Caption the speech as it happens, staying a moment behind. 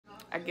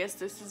I guess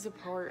this is a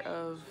part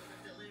of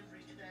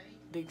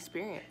the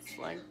experience,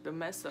 like the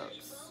mess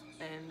ups,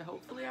 and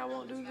hopefully I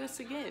won't do this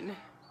again.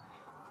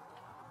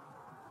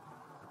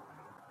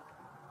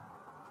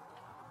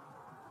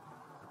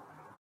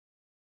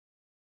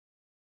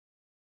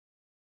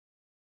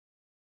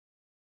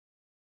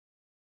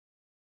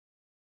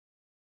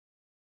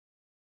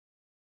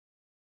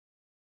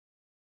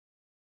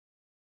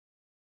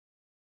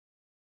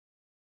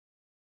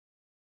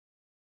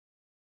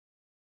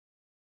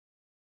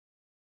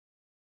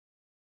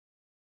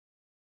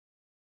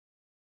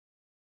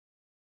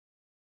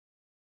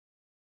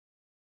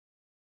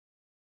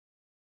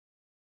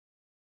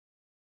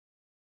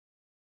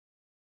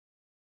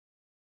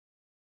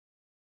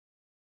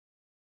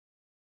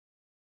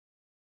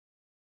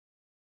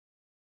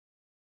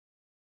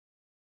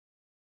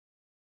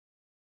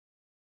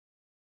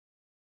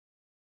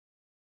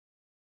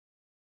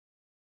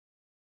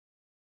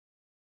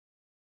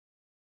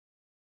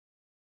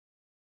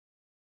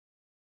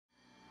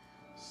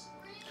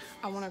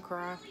 I want to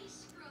cry.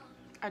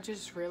 I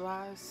just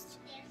realized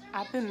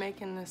I've been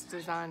making this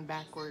design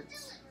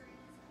backwards.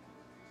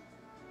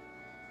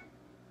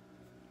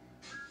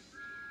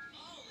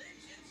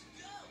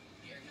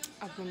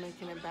 I've been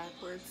making it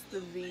backwards.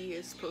 The V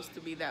is supposed to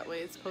be that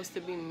way. It's supposed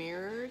to be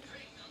mirrored.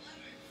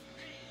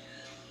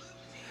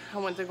 I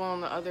went to go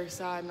on the other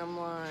side and I'm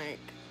like,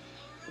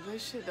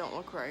 this shit don't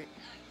look right.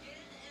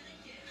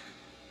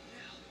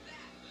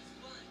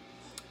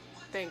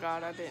 Thank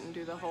God I didn't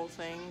do the whole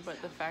thing,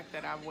 but the fact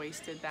that I've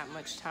wasted that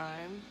much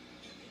time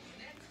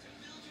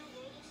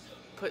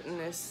putting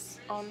this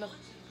on the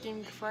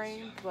fucking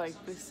frame, like,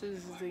 this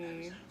is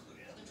the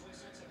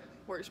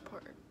worst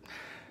part.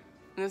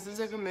 And this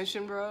is a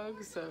commission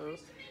rug, so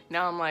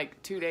now I'm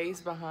like 2 days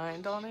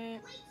behind on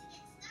it.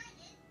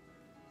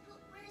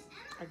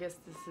 I guess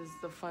this is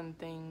the fun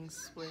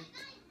things with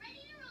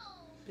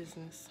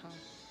business, huh?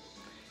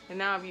 And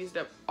now I've used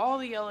up all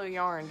the yellow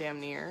yarn damn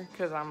near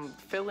because I'm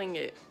filling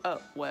it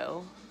up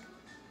well.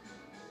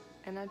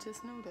 And I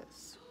just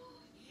noticed.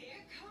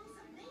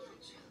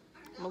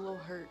 I'm a little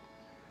hurt.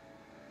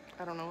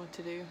 I don't know what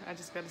to do. I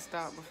just gotta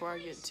stop before I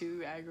get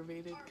too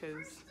aggravated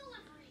because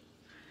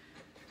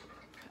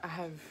I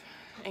have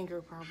anger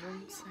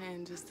problems,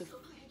 and just to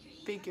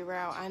figure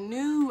out, I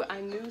knew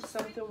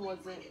something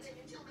wasn't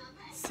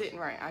sitting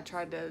right. I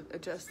tried to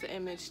adjust the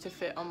image to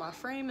fit on my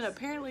frame, and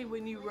apparently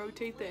when you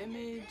rotate the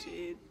image,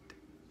 it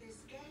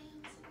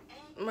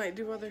might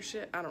do other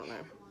shit. I don't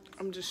know.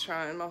 I'm just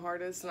trying my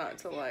hardest not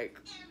to like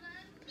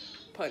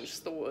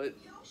punch the wood.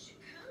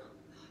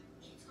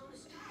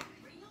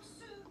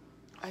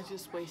 I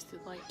just wasted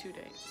like 2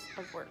 days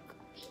of work.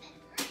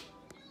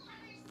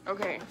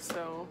 Okay,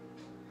 so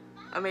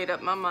I made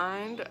up my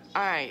mind.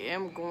 I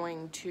am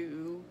going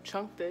to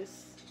chunk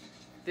this.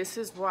 This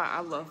is why I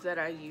love that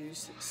I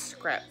use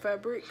scrap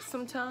fabric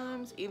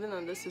sometimes, even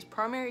though this is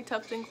primary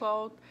tufting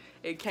cloth.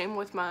 It came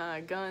with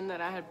my gun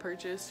that I had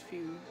purchased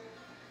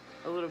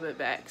a little bit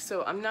back,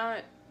 so I'm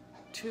not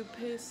too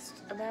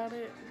pissed about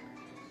it.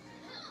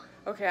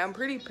 Okay, I'm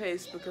pretty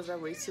pissed because I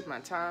wasted my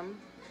time,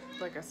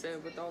 like I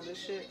said, with all this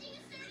shit.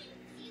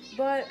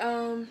 But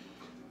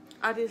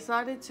I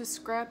decided to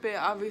scrap it.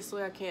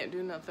 Obviously I can't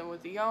do nothing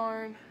with the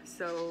yarn,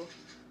 so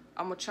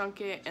I'm gonna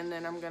chunk it, and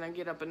then I'm gonna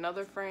get up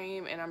another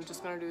frame, and I'm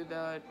just gonna do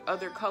the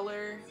other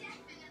color,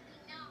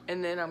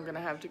 and then I'm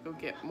gonna have to go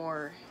get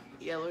more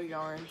yellow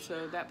yarn.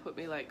 So that put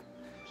me like,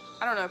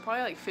 I don't know,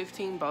 probably like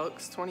 15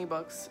 bucks, 20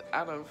 bucks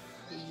out of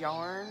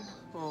yarn,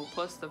 well,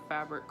 plus the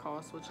fabric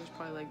cost, which is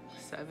probably like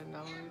 $7, I don't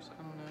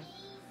know.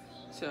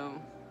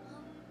 So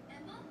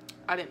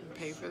I didn't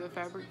pay for the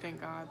fabric,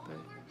 thank God, but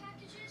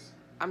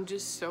I'm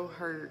just so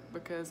hurt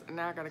because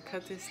now I gotta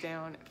cut this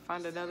down,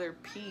 find another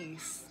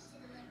piece,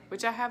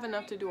 which I have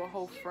enough to do a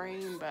whole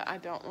frame, but I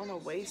don't want to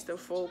waste a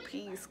full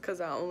piece because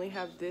I only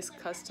have this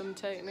custom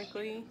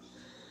technically.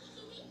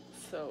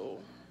 So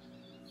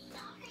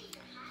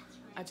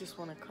I just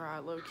want to cry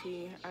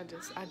low-key. I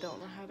don't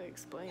know how to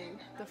explain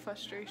the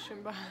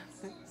frustration behind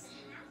this.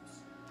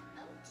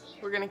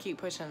 We're gonna keep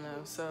pushing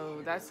though,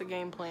 so that's the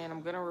game plan.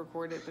 I'm gonna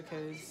record it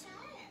because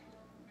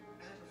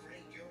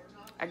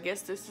I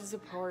guess this is a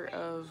part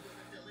of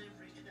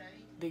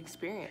the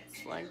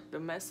experience, like the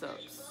mess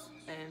ups,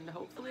 and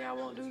hopefully I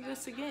won't do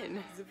this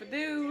again. If I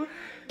do,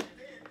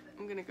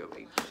 I'm gonna go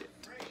eat shit.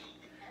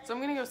 So I'm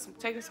gonna go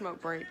take a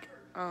smoke break.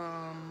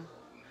 I'm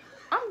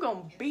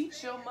gonna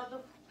beat your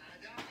mother.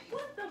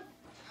 What the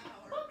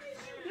fuck is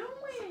you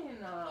doing,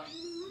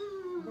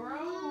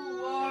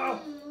 bro?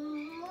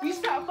 You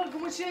stop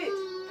fucking with shit.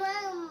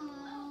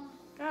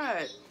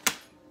 God.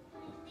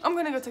 I'm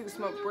gonna go take a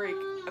smoke break,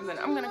 and then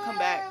I'm gonna come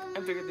back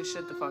and figure this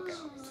shit the fuck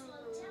out.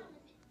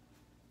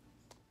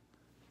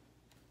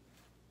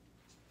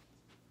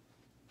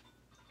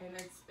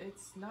 And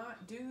it's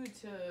not due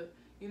to,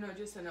 you know,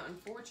 just an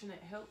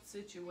unfortunate health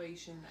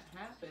situation that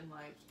happened.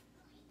 Like,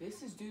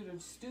 this is due to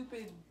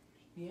stupid,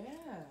 yeah,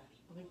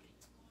 like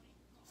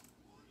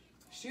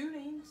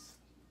shootings,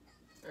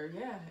 or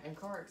yeah, and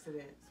car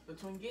accidents.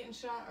 Between getting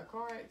shot, a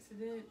car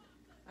accident,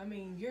 I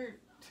mean,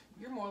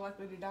 you're more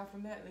likely to die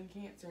from that than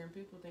cancer, and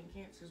people think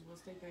cancer is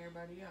what's taking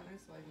everybody out. And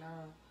it's like,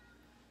 nah.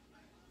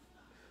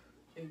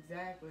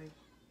 Exactly.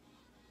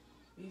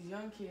 These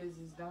young kids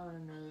is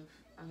dying of,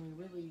 I mean,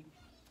 really,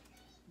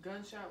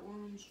 gunshot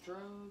wounds,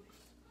 drugs,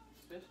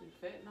 especially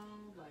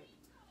fentanyl. Like,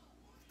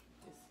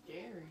 it's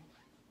scary.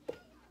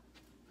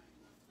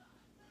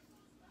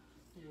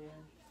 Yeah.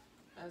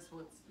 That's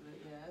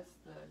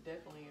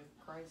definitely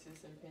a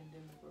crisis and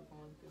pandemic we're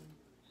going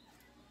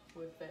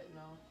through with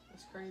fentanyl.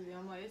 It's crazy.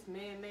 I'm like, it's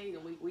man-made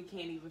and we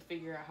can't even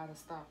figure out how to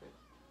stop it.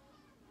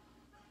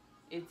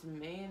 It's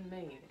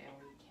man-made and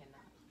we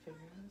cannot figure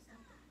out how to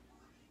stop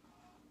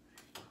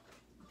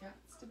it.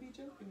 Gots to be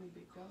joking me,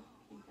 big dog.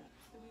 He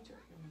gots to be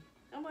joking me.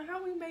 I'm like,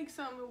 how we make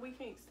something and we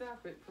can't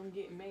stop it from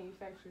getting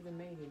manufactured and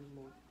made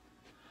anymore?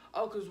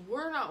 Oh, because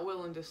we're not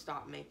willing to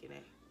stop making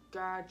it.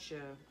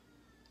 Gotcha.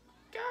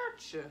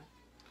 Gotcha.